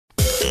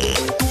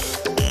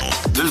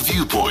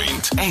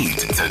Viewpoint, 8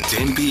 to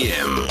 10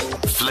 p.m.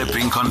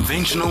 Flipping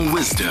conventional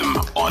wisdom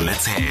on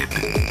its head.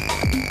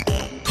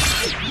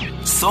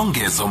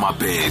 Songezo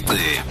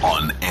Mapete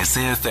on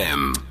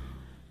SAFM.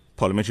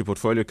 Parliamentary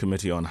Portfolio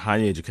Committee on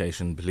Higher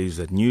Education believes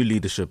that new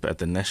leadership at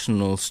the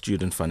National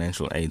Student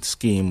Financial Aid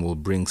Scheme will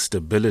bring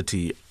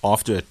stability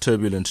after a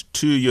turbulent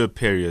 2-year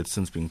period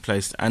since being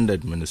placed under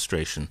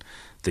administration.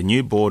 The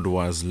new board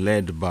was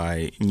led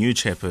by new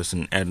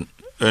chairperson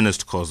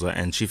Ernest Khosa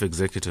and Chief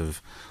Executive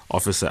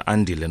Officer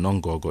Andile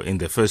Nongogo. In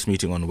their first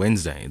meeting on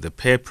Wednesday, the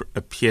pair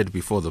appeared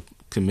before the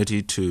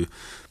committee to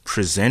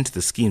present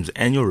the scheme's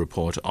annual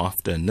report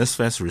after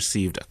NSFAS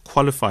received a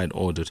qualified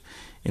audit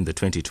in the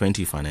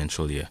 2020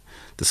 financial year.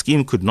 The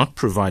scheme could not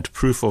provide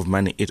proof of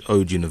money it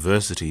owed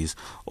universities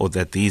or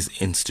that these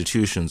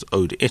institutions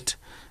owed it.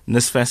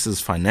 NSFAS's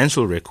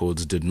financial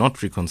records did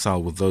not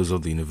reconcile with those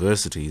of the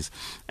universities,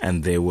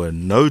 and there were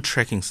no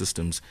tracking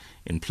systems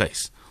in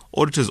place.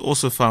 Auditors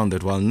also found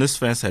that while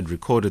NSFAS had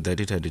recorded that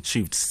it had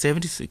achieved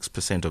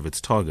 76% of its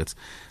targets,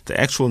 the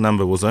actual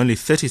number was only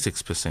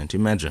 36%.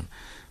 Imagine.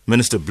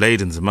 Minister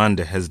Blade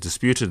Nzimande has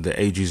disputed the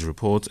AG's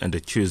reports and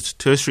accused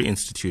tertiary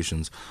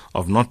institutions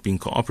of not being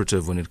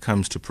cooperative when it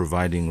comes to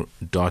providing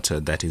data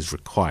that is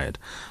required.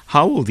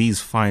 How will these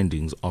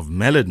findings of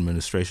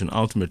maladministration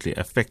ultimately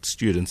affect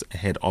students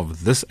ahead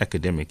of this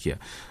academic year?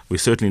 We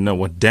certainly know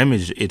what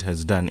damage it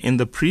has done in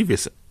the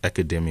previous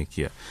academic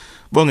year.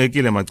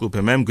 Bongekile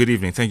Macupe, ma'am, good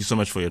evening. Thank you so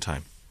much for your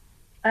time.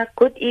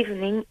 Good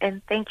evening,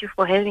 and thank you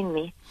for having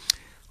me.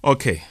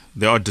 Okay,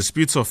 there are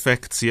disputes of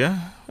facts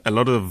here, a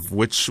lot of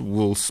which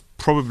will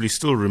probably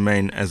still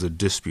remain as a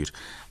dispute.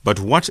 But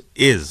what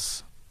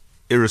is,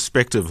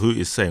 irrespective of who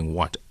is saying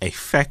what, a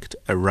fact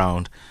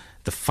around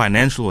the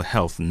financial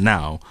health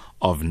now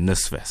of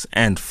NSFAS?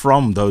 And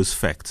from those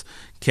facts,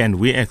 can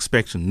we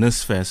expect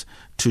NSFAS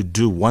to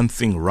do one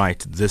thing right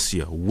this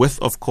year, with,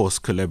 of course,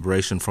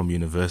 collaboration from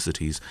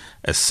universities,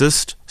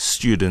 assist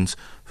students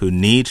who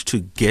need to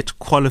get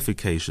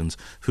qualifications,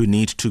 who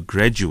need to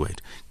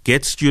graduate,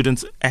 get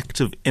students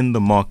active in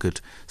the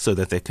market so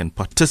that they can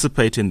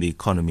participate in the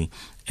economy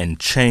and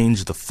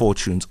change the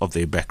fortunes of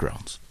their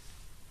backgrounds?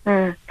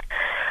 So,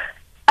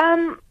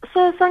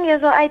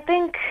 Songezo, I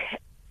think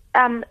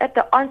at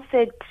the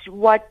onset,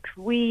 what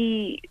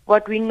we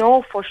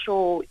know for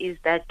sure is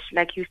that,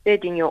 like you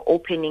said in your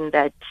opening,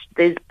 that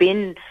there's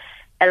been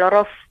a lot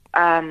of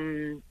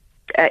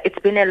it's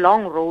been a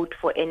long road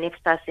for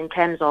NSFAS in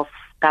terms of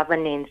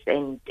governance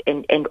and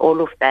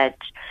all of that.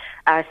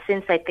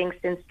 Since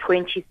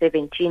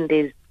 2017,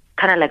 there's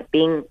kind of like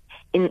being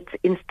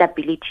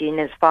instability in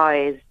as far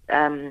as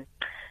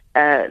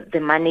the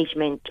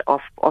management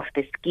of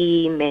the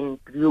scheme, and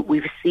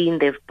we've seen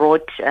they've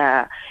brought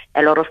a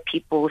lot of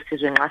people.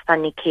 When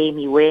Asani came,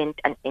 he went,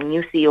 and a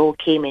new CEO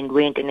came and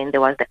went, and then there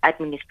was the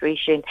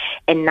administration,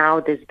 and now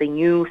there's the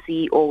new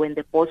CEO and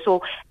the board.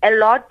 So a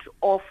lot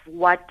of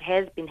what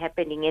has been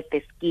happening at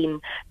the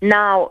scheme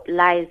now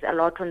lies a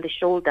lot on the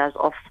shoulders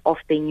of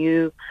the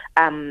new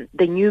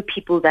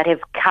people that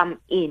have come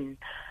in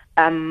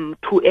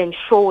to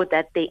ensure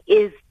that there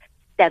is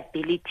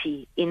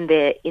stability in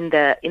the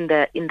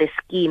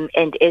scheme,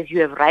 and as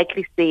you have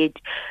rightly said,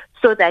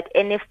 so that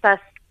NSFAS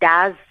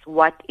does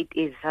what it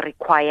is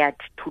required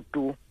to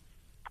do.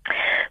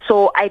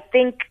 So I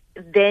think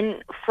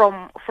then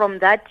from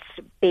that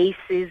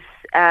basis,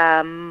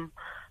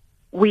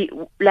 we,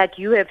 like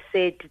you have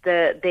said,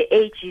 the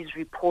AG's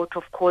report,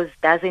 of course,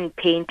 doesn't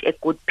paint a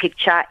good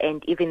picture,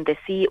 and even the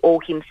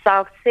CEO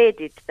himself said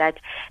it, that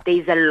there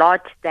is a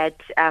lot that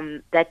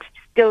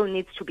still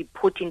needs to be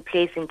put in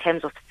place in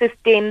terms of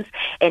systems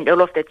and all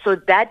of that. So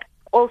that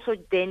also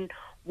then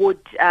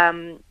would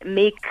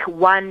make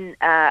one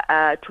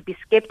to be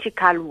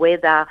skeptical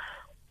whether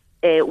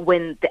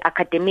when the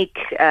academic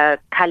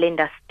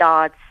calendar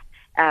starts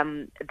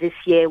this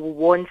year, we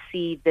won't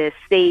see the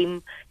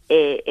same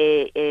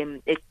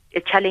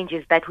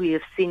challenges that we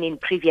have seen in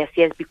previous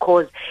years,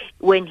 because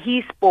when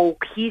he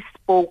spoke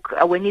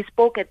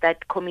at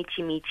that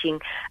committee meeting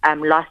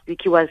last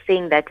week, he was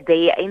saying that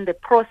they are in the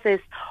process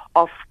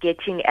of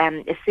getting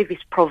a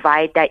service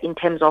provider in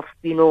terms of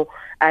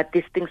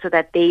this thing, so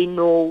that they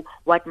know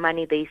what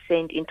money they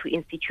send into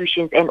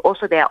institutions, and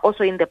also they are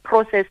also in the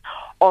process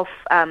of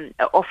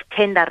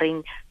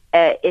tendering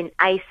an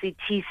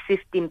ICT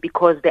system,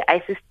 because the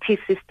ICT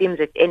systems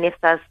at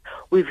NSFAS,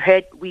 we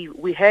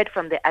heard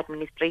from the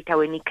administrator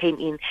when he came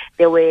in,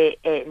 they were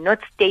not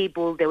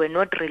stable, they were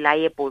not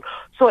reliable.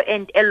 So,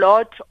 and a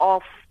lot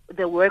of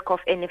the work of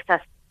NSFAS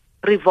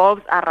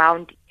revolves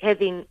around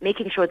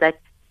making sure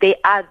that there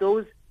are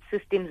those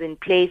systems in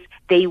place,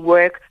 they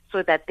work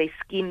so that the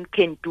scheme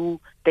can do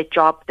the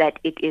job that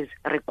it is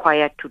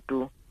required to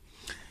do.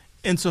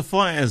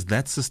 Insofar as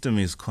that system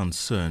is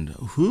concerned,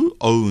 who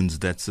owns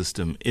that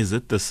system? Is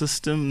it the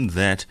system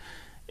that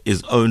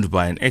is owned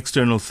by an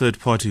external third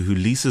party who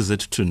leases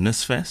it to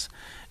NSFAS?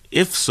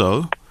 If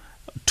so,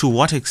 to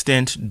what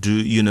extent do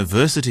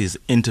universities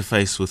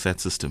interface with that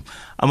system?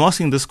 I'm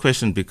asking this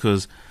question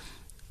because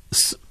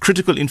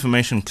critical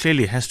information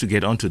clearly has to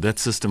get onto that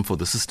system for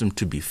the system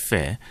to be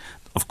fair.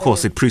 Of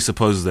course, it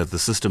presupposes that the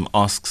system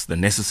asks the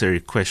necessary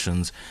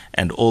questions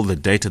and all the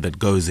data that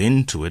goes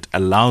into it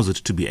allows it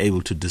to be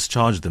able to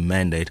discharge the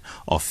mandate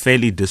of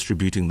fairly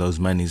distributing those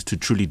monies to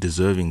truly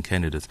deserving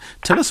candidates.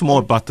 Tell us more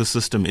about the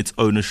system, its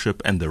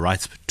ownership and the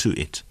rights to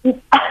it.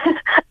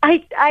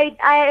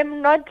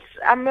 I'm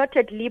not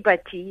at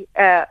liberty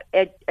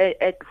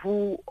at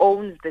who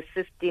owns the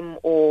system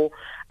or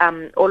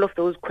all of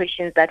those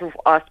questions that you've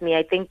asked me.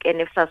 I think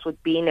NSFAS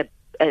would be in a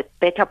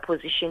better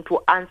position to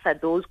answer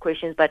those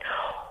questions. But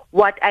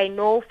what I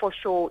know for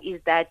sure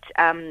is that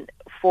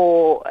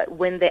for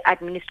when the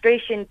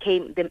administrator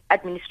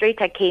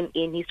came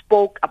in, he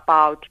spoke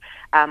about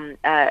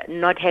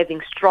not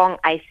having strong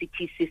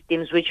ICT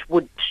systems, which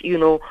would,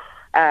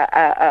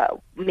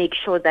 make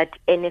sure that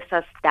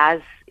NSFAS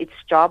does its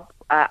job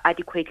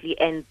adequately.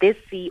 And this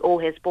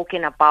CEO has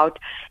spoken about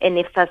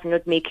NSFAS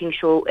not making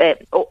sure,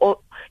 or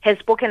has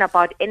spoken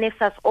about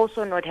NSFAS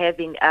also not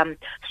having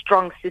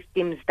strong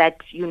systems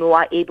that,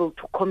 are able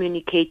to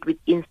communicate with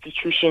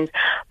institutions.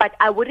 But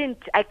I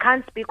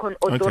can't speak on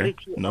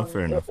authority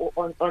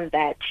on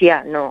that.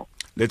 Yeah, no.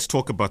 Let's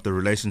talk about the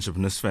relationship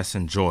NSFAS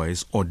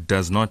enjoys or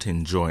does not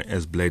enjoy,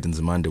 as Blade and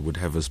Nzimande would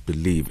have us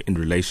believe, in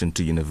relation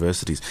to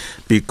universities,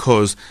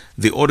 because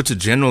the Auditor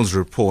General's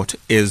report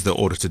is the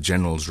Auditor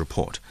General's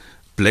report.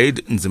 Blade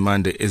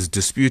Nzimande is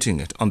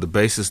disputing it on the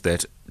basis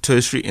that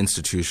tertiary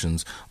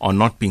institutions are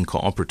not being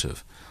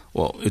cooperative.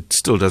 Well, it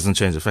still doesn't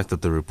change the fact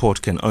that the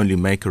report can only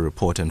make a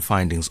report and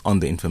findings on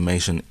the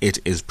information it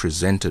is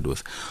presented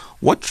with.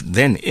 What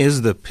then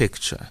is the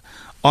picture?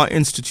 Are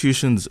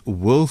institutions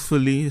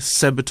willfully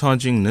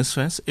sabotaging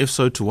NSFAS? If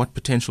so, to what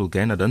potential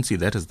gain? I don't see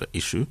that as the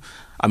issue.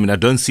 I mean, I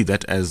don't see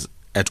that as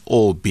at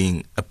all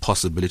being a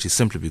possibility,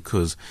 simply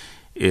because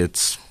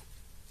it's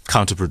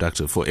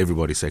counterproductive for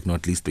everybody's sake,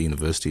 not least the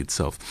university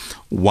itself.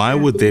 Why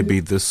would there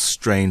be this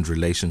strained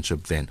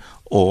relationship then?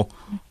 Or,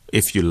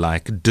 if you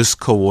like,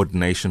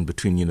 discoordination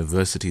between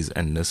universities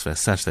and NSFAS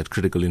such that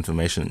critical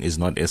information is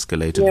not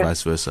escalated,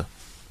 vice versa?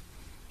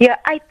 Yeah,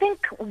 I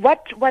think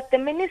what the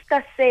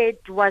minister said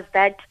was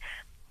that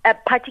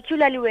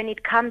particularly when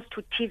it comes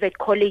to TVET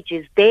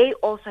colleges, they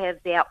also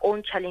have their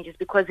own challenges,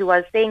 because he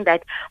was saying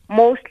that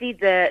mostly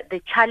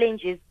the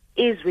challenges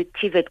is with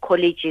TVET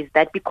colleges,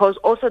 that because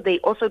also they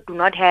also do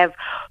not have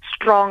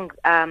strong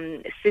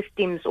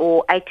systems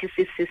or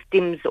ITC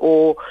systems,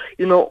 or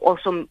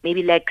also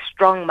maybe like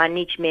strong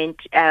management,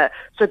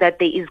 so that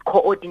there is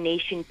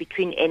coordination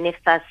between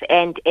NSFAS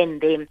and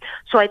them.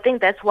 So I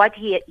think that's what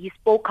he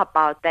spoke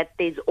about, that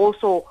there's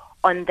also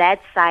on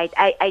that side.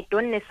 I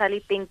don't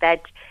necessarily think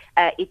that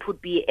it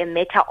would be a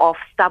matter of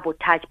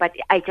sabotage, but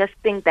I just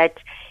think that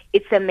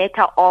it's a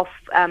matter of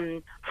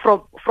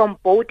from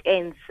both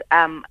ends.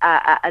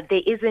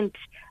 There isn't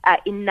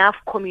enough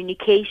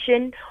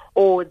communication,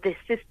 or the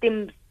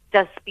systems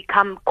just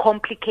become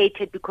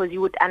complicated, because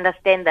you would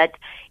understand that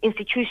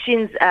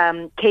institutions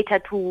cater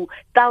to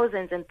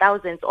thousands and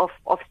thousands of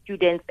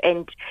students,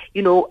 and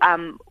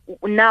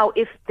now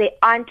if there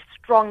aren't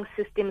strong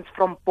systems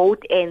from both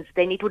ends,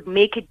 then it would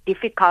make it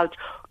difficult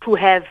to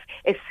have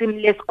a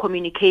seamless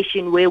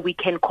communication where we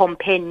can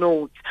compare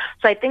notes.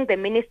 So I think the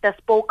minister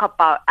spoke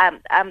about,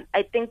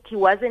 I think he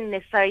wasn't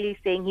necessarily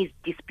saying he's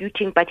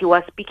disputing, but he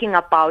was speaking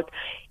about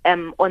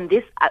on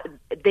this,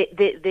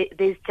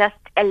 there's just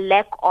a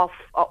lack of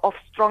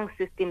strong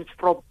systems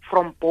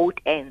from both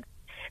ends.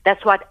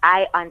 That's what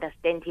I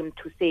understand him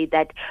to say,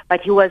 that,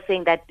 but he was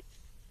saying that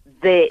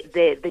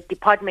the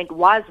department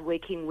was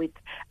working with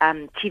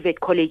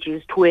TVET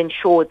colleges to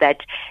ensure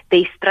that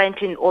they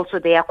strengthen also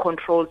their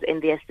controls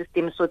and their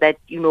systems, so that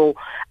there's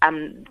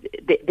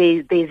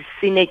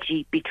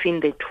synergy between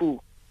the two.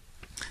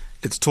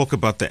 Let's talk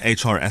about the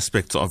HR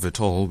aspects of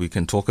it all. We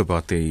can talk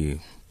about the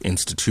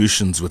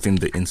institutions within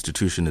the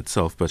institution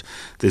itself, but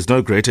there's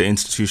no greater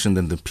institution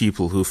than the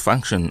people who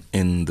function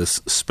in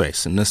this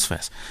space, in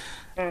NSFAS.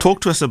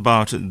 Talk to us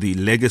about the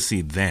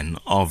legacy then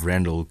of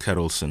Randall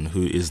Carolson,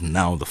 who is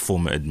now the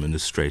former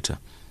administrator.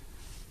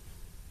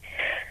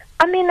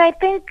 I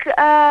think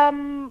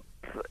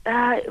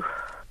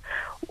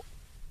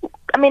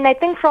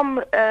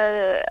from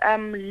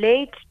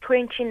late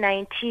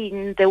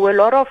 2019, there were a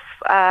lot of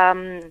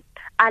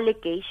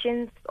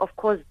allegations. Of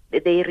course,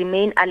 they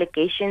remain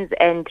allegations,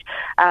 and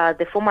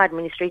the former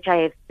administrator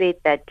has said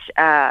that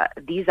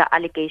these are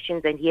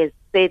allegations, and he has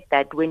said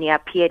that when he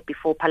appeared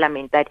before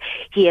Parliament, that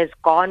he has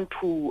gone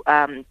to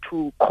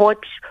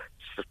court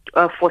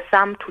for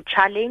some to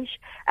challenge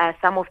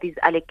some of these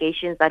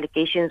allegations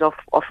of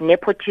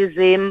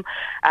nepotism,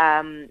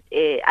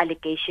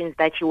 allegations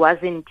that he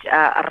wasn't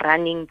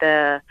running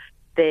the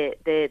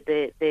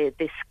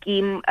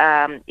scheme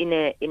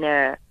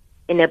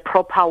in a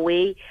proper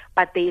way,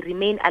 but they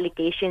remain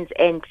allegations,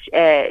 and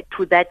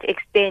to that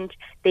extent,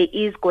 there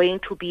is going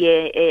to be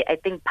I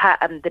think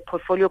the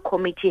Portfolio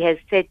Committee has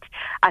set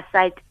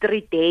aside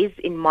 3 days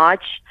in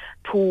March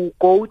to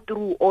go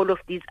through all of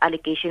these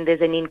allegations.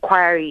 There's an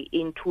inquiry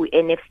into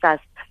NSFAS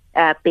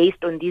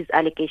based on these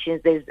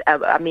allegations. There's,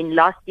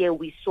 last year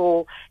we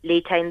saw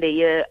later in the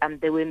year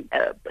there were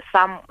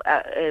some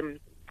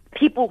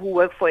people who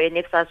work for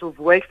NSFAS, who've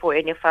worked for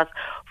NSFAS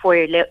for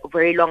a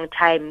very long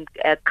time,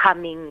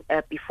 coming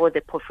before the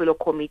Portfolio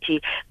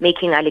Committee,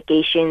 making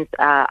allegations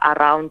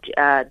around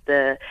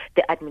the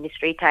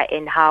administrator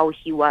and how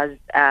he was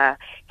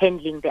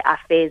handling the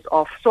affairs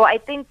of. So I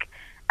think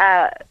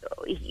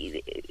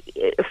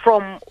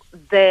from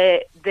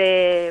the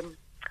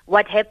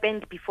what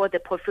happened before the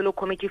Portfolio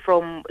Committee,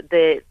 from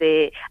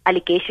the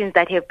allegations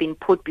that have been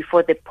put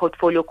before the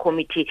Portfolio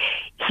Committee,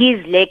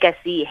 his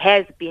legacy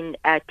has been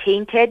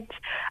tainted,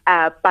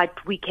 but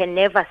we can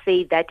never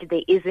say that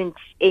there isn't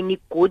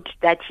any good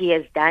that he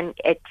has done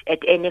at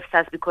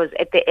NSFAS, because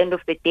at the end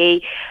of the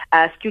day,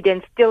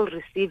 students still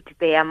received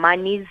their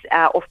monies.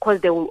 Of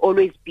course, there will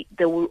always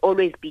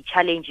be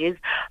challenges,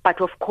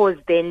 but of course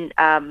then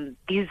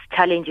these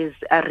challenges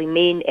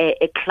remain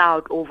a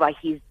cloud over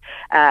his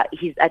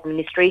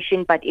administration.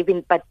 But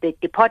the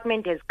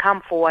department has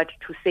come forward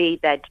to say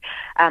that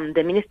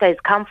the minister has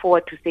come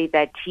forward to say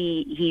that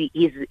he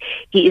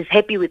is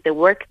happy with the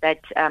work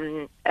that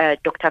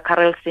Dr.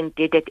 Carlson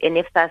did at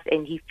NSFAS,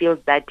 and he feels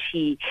that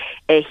he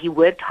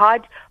worked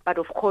hard. But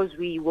of course,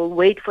 we will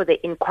wait for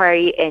the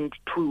inquiry and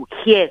to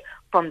hear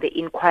from the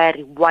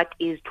inquiry what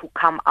is to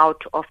come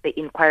out of the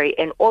inquiry,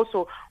 and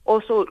also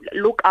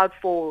look out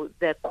for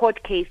the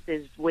court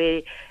cases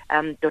where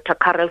Dr.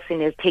 Carlson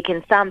has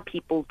taken some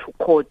people to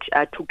court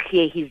to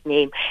clear his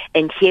name,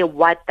 and hear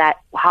what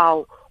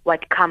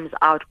comes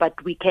out. But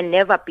we can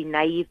never be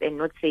naive and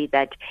not say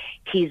that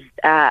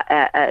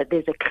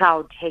there's a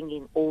cloud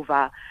hanging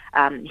over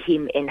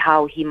him and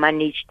how he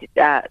managed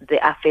the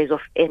affairs of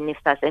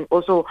NSFAS, and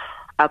also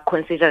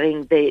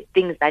considering the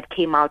things that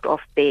came out of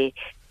the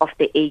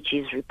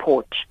AG's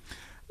report.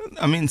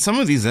 I mean, some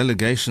of these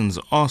allegations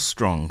are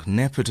strong.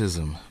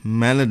 Nepotism,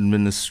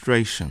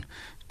 maladministration,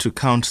 to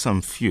count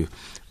some few.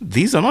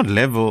 These are not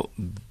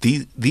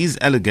these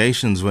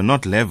allegations were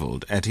not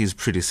leveled at his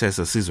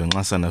predecessor, Sizwe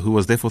Nxasana, who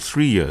was there for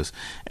 3 years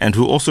and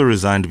who also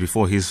resigned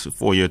before his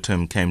 4-year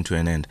term came to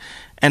an end.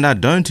 And I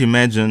don't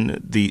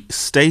imagine the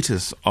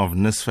status of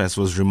NSFAS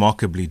was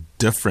remarkably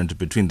different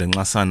between the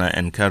Nxasana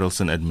and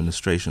Carlson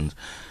administrations.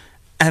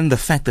 And the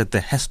fact that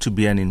there has to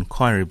be an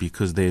inquiry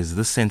because there is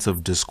this sense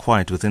of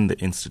disquiet within the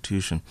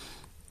institution.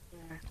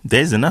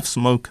 There's enough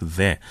smoke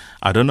there.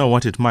 I don't know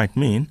what it might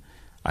mean.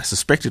 I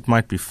suspect it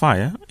might be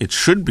fire. It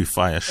should be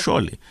fire,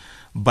 surely.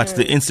 But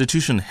the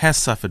institution has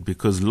suffered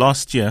because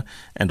last year,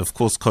 and of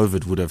course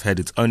COVID would have had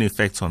its own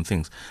effects on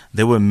things,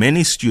 there were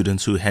many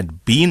students who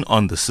had been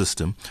on the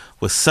system,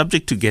 were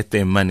subject to get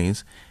their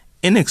monies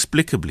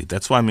inexplicably.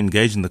 That's why I'm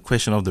engaged in the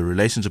question of the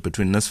relationship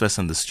between NSFAS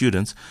and the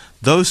students.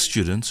 Those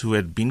students who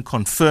had been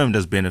confirmed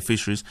as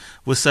beneficiaries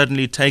were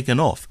suddenly taken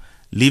off,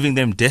 leaving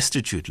them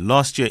destitute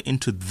last year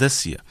into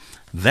this year.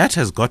 That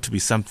has got to be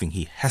something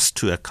he has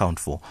to account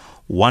for,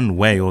 one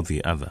way or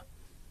the other.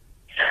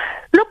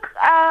 Look,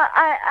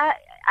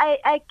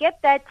 I get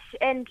that,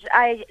 and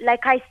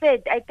like I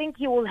said, I think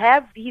he will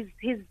have he's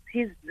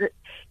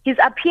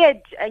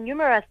appeared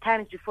numerous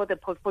times before the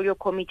Portfolio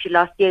Committee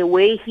last year,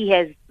 where he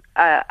has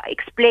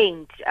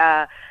explained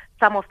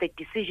some of the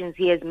decisions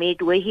he has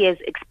made, where he has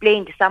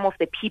explained some of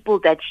the people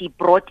that he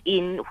brought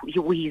in.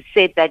 He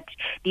said that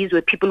these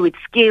were people with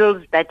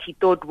skills that he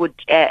thought would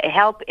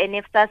help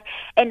NSFAS.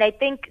 And I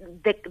think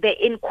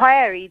the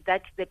inquiry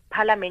that the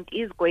Parliament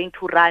is going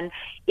to run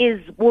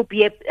will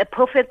be a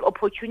perfect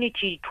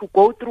opportunity to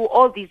go through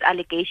all these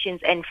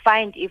allegations and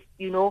find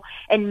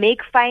and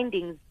make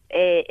findings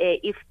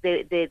if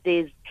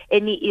there's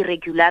any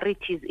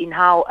irregularities in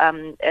how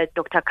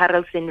Dr.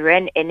 Carlson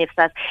ran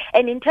NSFAS.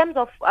 And in terms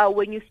of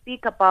when you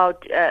speak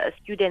about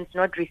students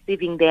not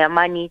receiving their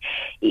money,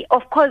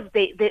 of course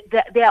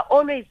there are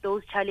always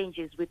those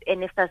challenges with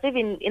NSFAS,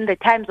 even in the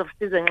times of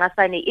Sizwe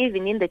Nxasana,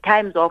 even in the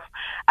times of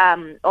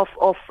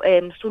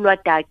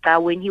Sulwa Daka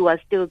when he was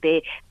still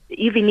there,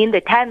 even in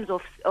the times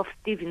of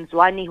Stephen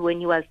Zwane when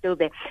he was still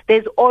there.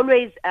 There's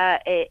always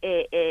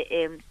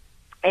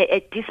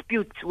a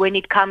dispute when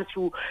it comes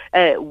to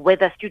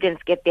whether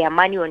students get their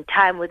money on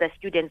time, whether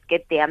students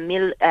get their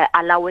meal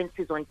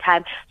allowances on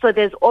time. So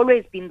there's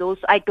always been those.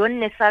 I don't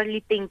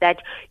necessarily think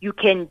that you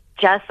can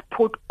just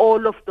put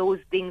all of those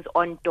things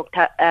on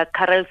Dr.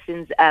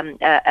 Carlson's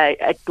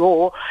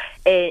door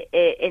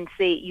and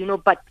say,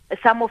 but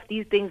some of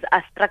these things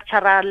are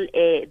structural.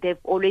 They've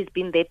always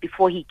been there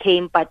before he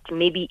came, but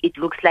maybe it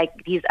looks like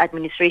his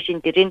administration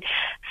didn't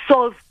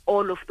solve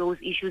all of those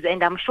issues.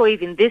 And I'm sure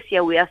even this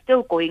year we are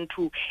still going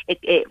to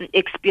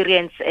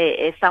experience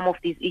some of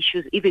these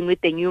issues, even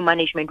with the new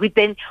management, which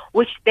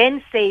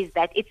then says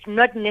that it's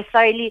not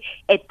necessarily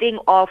a thing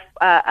of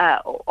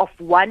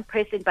one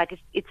person, but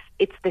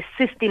it's the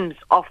systems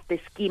of the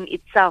scheme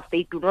itself.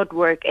 They do not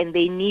work, and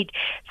they need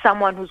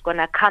someone who's going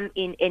to come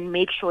in and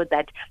make sure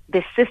that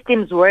the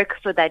systems work,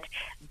 so that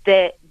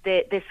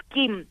the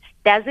scheme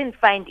doesn't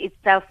find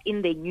itself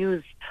in the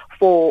news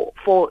for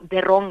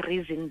the wrong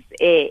reasons,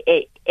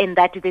 and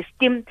that the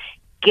scheme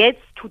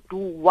gets to do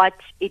what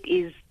it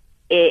is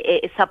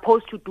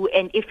supposed to do.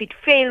 And if it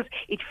fails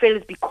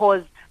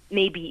because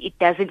maybe it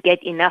doesn't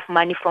get enough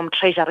money from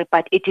Treasury,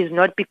 but it is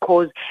not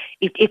because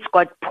it's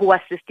got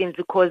poor systems,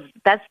 because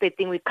that's the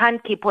thing. We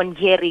can't keep on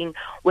hearing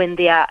when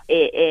there are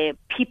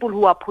people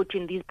who are put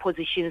in these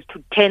positions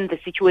to turn the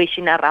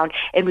situation around,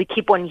 and we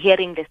keep on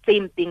hearing the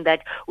same thing,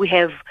 that we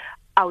have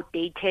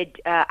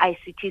outdated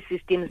ICT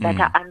systems that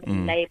are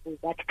unreliable,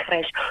 that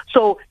crash.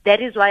 So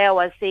that is why I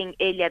was saying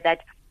earlier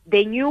that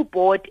the new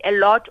board, a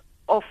lot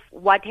of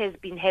what has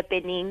been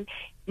happening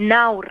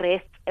now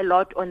rests a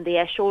lot on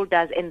their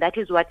shoulders, and that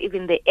is what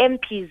even the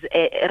MPs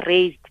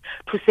raised,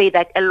 to say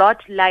that a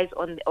lot lies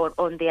on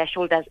their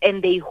shoulders,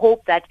 and they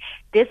hope that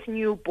this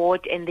new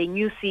board and the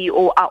new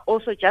CEO are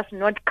also just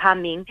not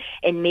coming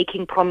and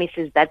making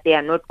promises that they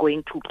are not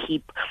going to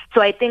keep. So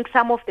I think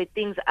some of the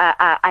things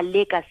are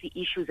legacy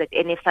issues at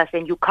NSFAS,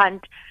 and you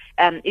can't,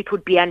 it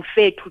would be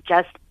unfair to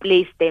just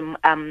place them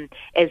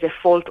as a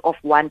fault of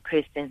one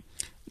person.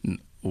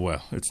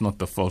 Well, it's not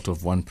the fault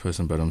of one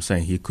person, but I'm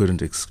saying he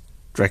couldn't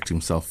extract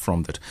himself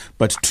from that.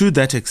 But to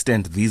that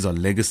extent, these are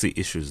legacy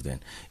issues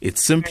then. It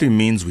simply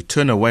means we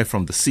turn away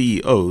from the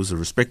CEOs, the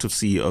respective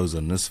CEOs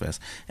of NSFAS,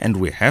 and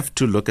we have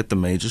to look at the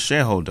major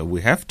shareholder. We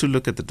have to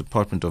look at the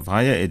Department of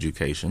Higher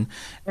Education,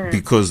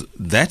 because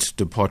that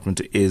department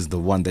is the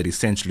one that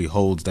essentially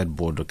holds that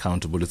board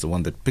accountable. It's the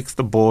one that picks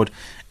the board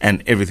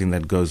and everything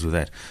that goes with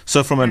that.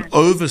 So from an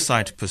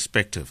oversight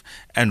perspective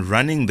and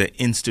running the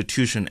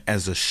institution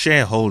as a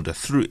shareholder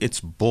through its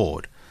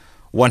board,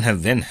 one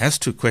then has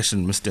to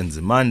question Mr.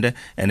 Nzimande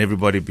and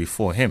everybody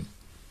before him.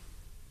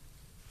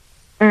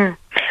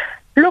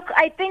 Look,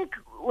 I think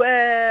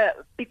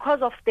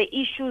because of the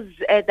issues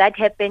that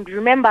happened,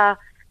 remember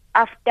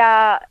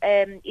after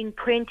in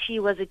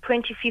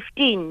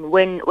 2015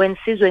 when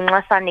Sizwe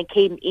Nxasane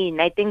came in,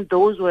 I think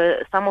those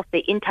were some of the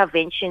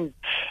interventions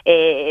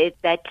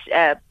that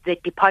the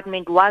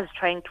department was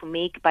trying to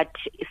make, but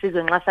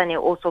Sizwe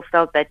Nxasane also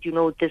felt that,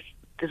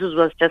 this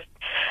was just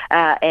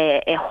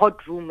a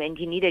hot room and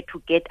he needed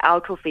to get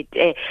out of it.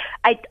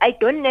 I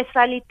don't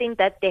necessarily think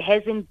that there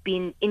hasn't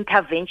been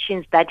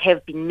interventions that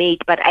have been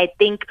made, but I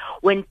think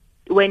when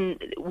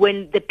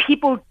the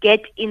people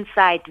get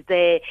inside,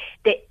 the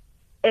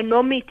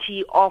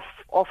enormity of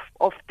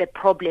the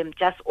problem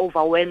just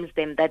overwhelms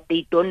them, that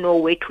they don't know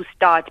where to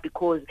start,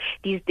 because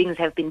these things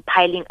have been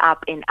piling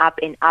up and up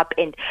and up.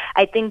 And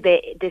I think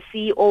the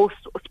CEO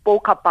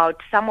spoke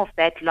about some of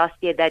that last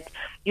year, that,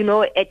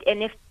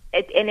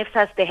 at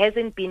NSFAS, there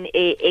hasn't been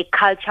a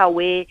culture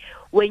where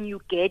when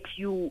you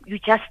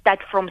just start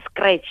from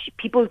scratch.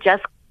 People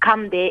just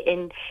come there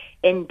and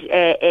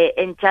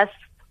just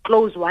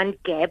close one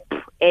gap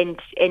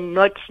and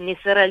not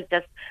necessarily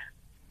just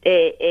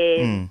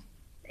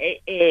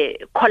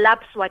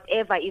collapse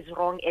whatever is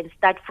wrong and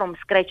start from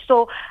scratch.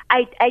 So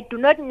I do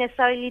not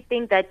necessarily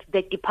think that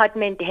the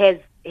department has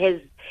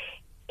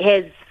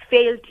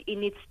failed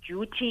in its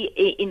duty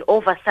in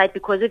oversight,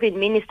 because even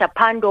Minister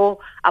Pando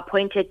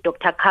appointed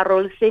Dr.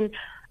 Carolson.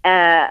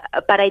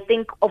 But I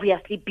think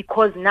obviously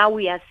because now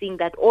we are seeing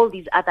that all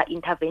these other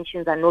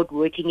interventions are not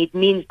working, it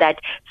means that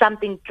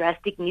something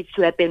drastic needs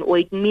to happen, or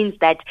it means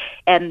that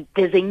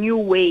there's a new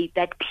way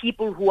that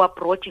people who are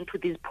brought into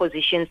these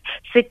positions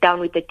sit down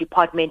with the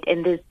department,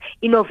 and there's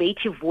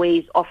innovative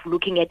ways of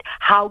looking at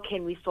how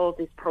can we solve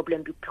this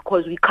problem,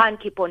 because we can't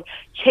keep on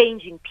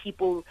changing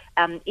people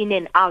in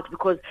and out,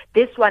 because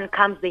this one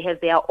comes, they have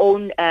their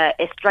own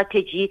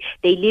strategy,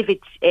 they leave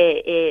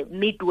it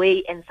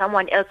midway, and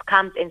someone else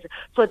comes, and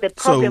so the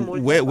problem. So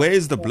where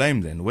is the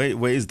blame then?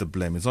 Where is the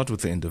blame? It's not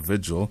with the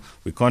individual.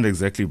 We can't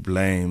exactly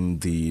blame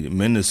the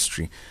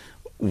ministry.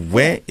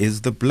 Where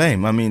is the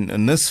blame? I mean,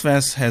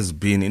 NSFAS has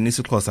been in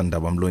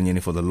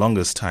Isikhosandabamlonyeni for the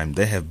longest time.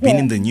 They have been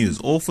in the news,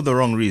 all for the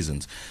wrong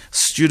reasons.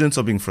 Students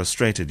are being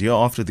frustrated year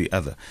after the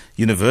other.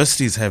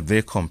 Universities have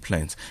their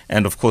complaints.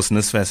 And of course,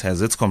 NSFAS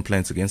has its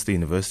complaints against the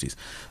universities.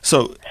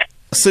 So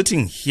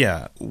sitting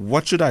here,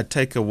 what should I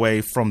take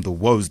away from the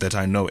woes that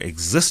I know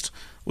exist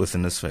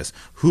within NSFAS?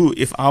 Who,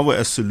 if I were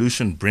a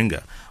solution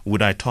bringer,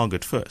 would I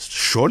target first?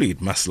 Surely it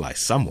must lie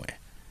somewhere.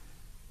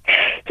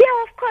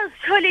 Yeah, of course,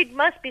 surely it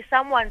must be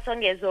someone,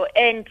 Songezo.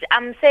 And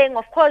I'm saying,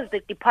 of course,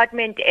 the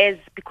department is,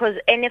 because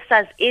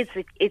NSFAS is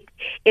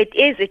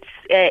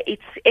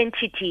its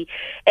entity.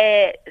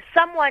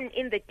 Someone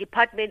in the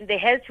department, there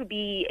has to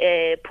be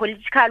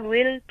political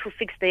will to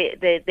fix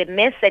the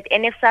mess at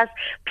NSFAS.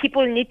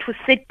 People need to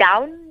sit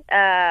down.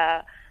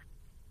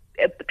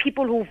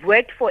 People who've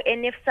worked for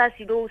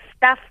NSFAS,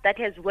 staff that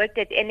has worked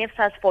at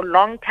NSFAS for a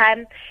long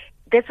time.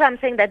 That's why I'm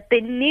saying that there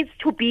needs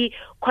to be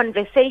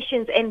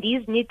conversations, and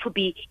these need to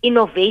be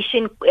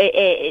innovation.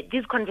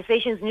 These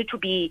conversations need to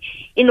be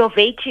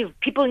innovative.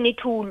 People need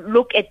to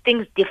look at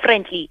things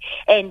differently.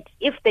 And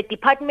if the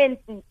department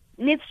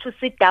needs to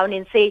sit down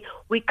and say,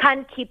 we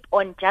can't keep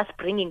on just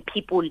bringing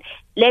people,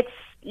 let's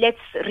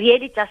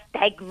really just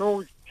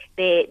diagnose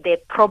the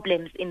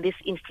problems in this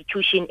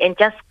institution and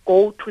just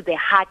go to the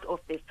heart of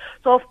this.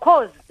 So, of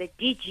course, the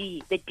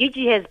DG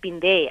has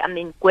been there. I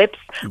mean, Gwebs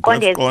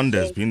Konde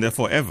has been there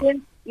forever.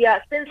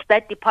 since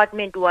that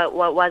department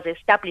was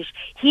established,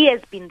 he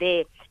has been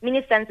there.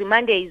 Minister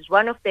Nzimande is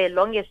one of the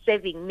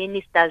longest-serving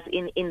ministers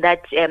in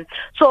that.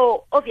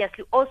 So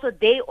obviously,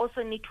 they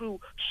also need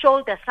to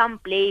shoulder some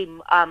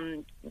blame,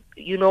 and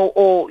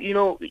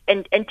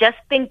just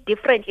think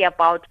differently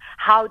about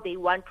how they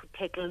want to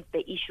tackle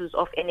the issues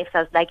of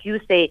NSFAS. Like you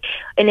say,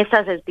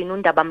 NSFAS has been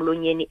undaba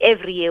mlonyeni.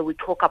 Every year we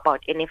talk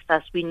about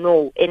NSFAS. We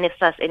know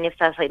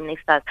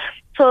NSFAS.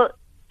 So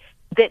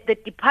the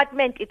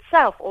department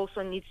itself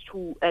also needs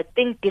to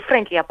think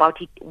differently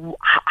about it,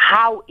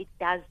 how it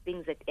does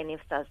things at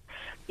NSFAS.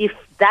 If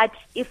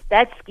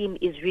that scheme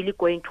is really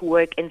going to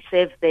work and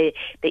serve the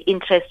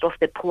interest of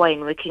the poor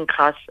and working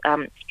class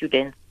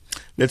students.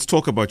 Let's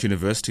talk about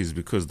universities,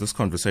 because this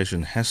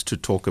conversation has to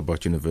talk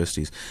about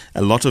universities.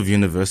 A lot of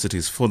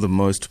universities, for the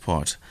most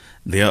part,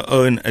 their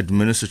own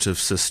administrative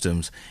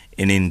systems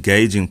in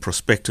engaging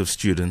prospective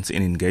students,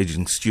 in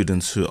engaging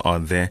students who are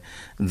there,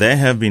 they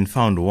have been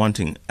found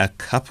wanting a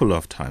couple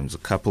of times. A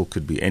couple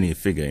could be any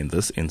figure in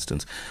this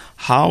instance.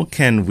 How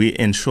can we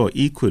ensure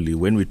equally,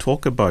 when we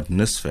talk about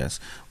NSFAS,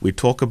 we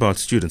talk about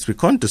students? We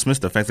can't dismiss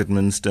the fact that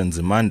Minister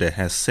Nzimande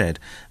has said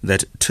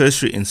that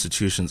tertiary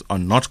institutions are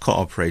not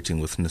cooperating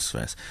with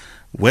NSFAS.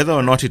 Whether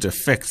or not it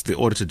affects the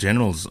Auditor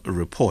General's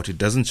report, it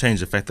doesn't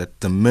change the fact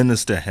that the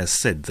minister has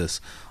said this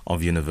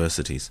of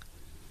universities.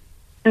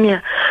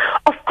 Yeah.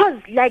 Of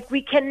course,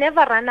 we can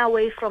never run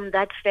away from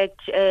that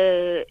fact,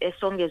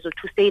 Songezo,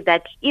 to say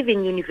that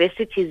even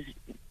universities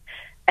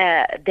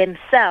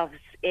themselves,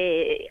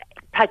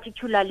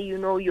 particularly,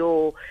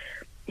 your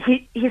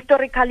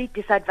historically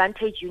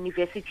disadvantaged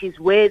universities,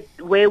 where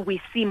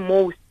we see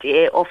most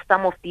of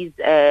some of these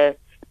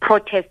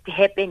protests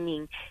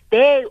happening,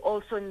 they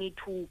also need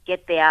to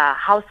get their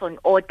house on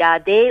order.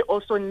 They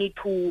also need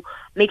to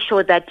make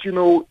sure that,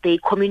 they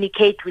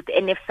communicate with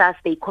NSFAS,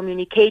 they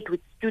communicate with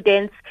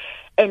students.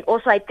 And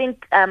also, I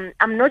think, I'm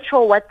not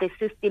sure what the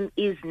system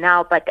is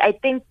now, but I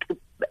think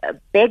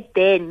back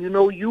then,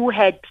 you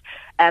had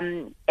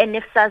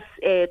NSFAS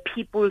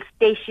people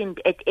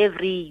stationed at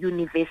every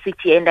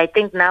university, and I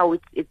think now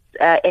it's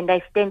and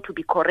I stand to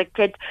be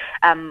corrected.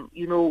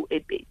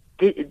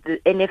 The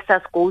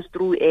NSFAS goes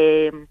through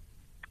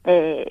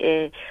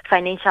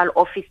financial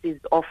offices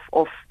of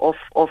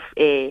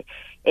the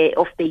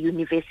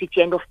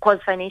university, and of course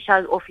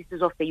financial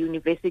offices of the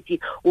university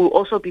will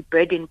also be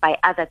burdened by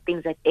other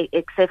things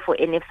except for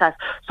NSFAS.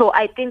 So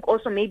I think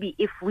also maybe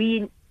if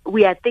we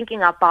are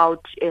thinking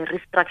about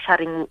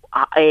restructuring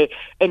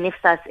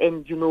NSFAS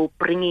and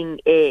bringing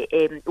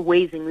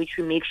ways in which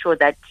we make sure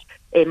that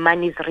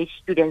monies reach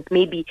students.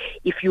 Maybe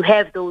if you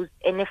have those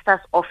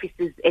NSFAS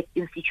offices at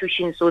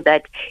institutions, so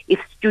that if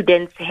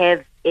students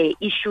have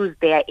issues,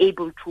 they are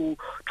able to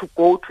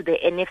go to the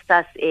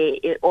NSFAS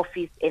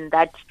office, and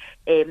that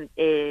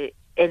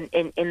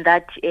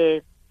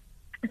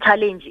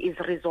challenge is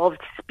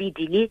resolved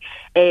speedily.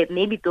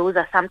 Maybe those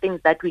are some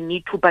things that we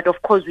need to, but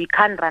of course we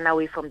can't run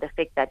away from the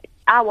fact that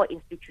our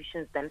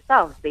institutions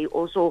themselves, they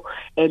also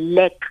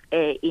lack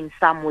in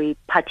some way,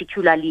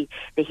 particularly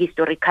the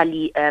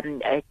historically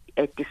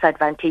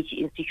disadvantaged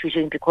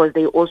institutions, because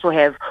they also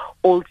have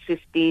old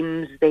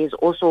systems. There's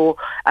also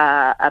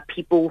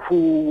people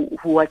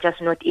who are just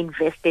not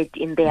invested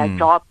in their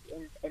jobs,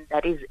 and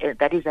that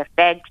is a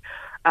fact.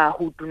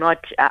 Who do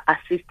not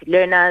assist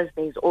learners.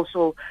 There's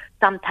also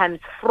sometimes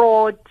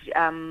fraud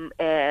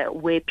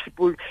where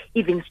people,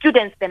 even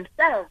students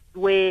themselves,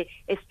 where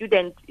a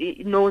student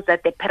knows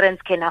that the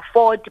parents can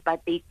afford,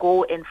 but they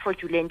go and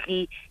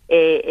fraudulently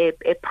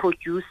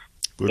produce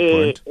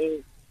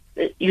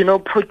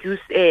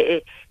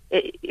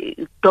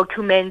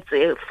documents,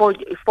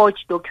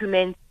 forged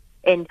documents,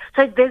 and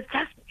so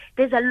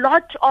there's a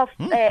lot of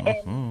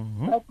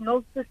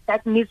diagnosis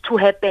that needs to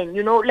happen.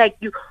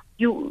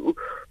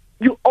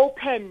 You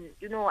open,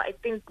 I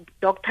think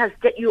doctors,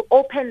 that you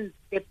open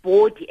the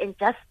body and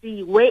just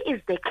see where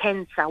is the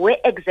cancer, where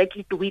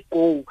exactly do we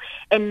go,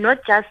 and not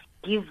just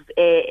give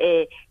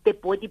the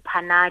body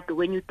panado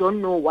when you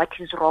don't know what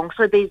is wrong.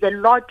 So there's a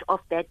lot of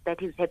that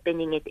is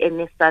happening at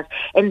NSFAS,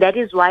 and that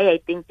is why I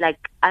think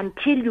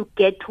until you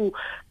get to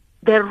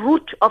the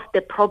root of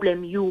the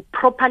problem, you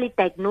properly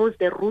diagnose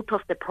the root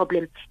of the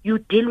problem, you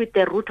deal with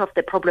the root of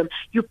the problem,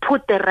 you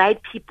put the right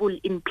people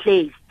in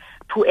place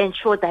to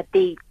ensure that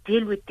they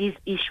deal with these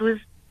issues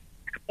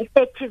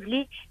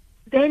effectively,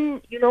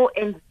 then,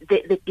 and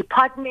the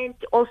department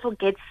also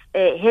gets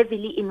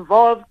heavily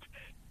involved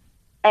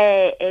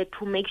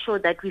to make sure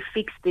that we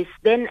fix this,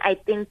 then I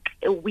think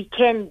we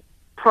can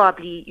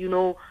probably,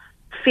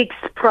 fix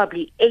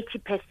probably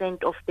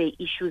 80% of the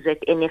issues at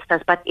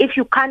NSFAS. But if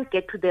you can't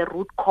get to the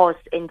root cause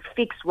and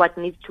fix what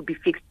needs to be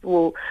fixed,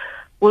 we'll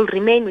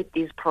remain with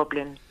these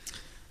problems.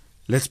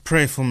 Let's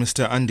pray for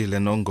Mr. Andile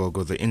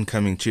Nongogo, the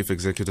incoming Chief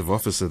Executive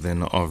Officer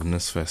then of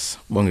NSFAS.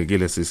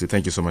 Bongekile Sisi,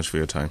 thank you so much for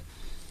your time.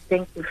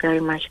 Thank you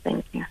very much.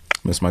 Thank you.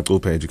 Ms.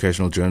 Macupe,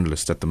 educational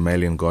journalist at the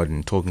Mail and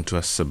Guardian, talking to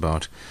us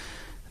about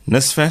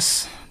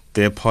NSFAS,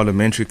 their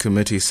Parliamentary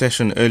Committee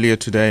session earlier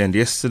today and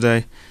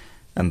yesterday,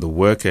 and the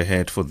work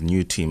ahead for the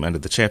new team under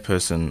the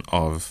chairperson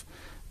of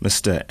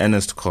Mr.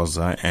 Ernest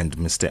Khosa and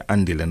Mr.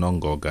 Andile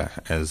Nongogo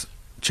as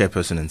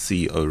chairperson and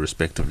CEO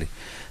respectively.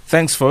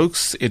 Thanks,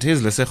 folks. It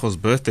is Lesego's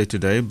birthday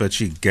today, but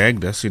she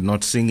gagged us in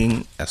not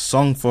singing a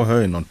song for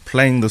her and not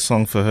playing the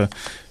song for her.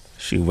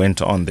 She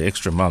went on the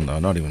extra mile now,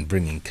 not even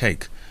bringing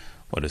cake.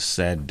 What a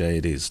sad day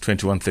it is.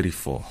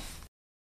 21:34.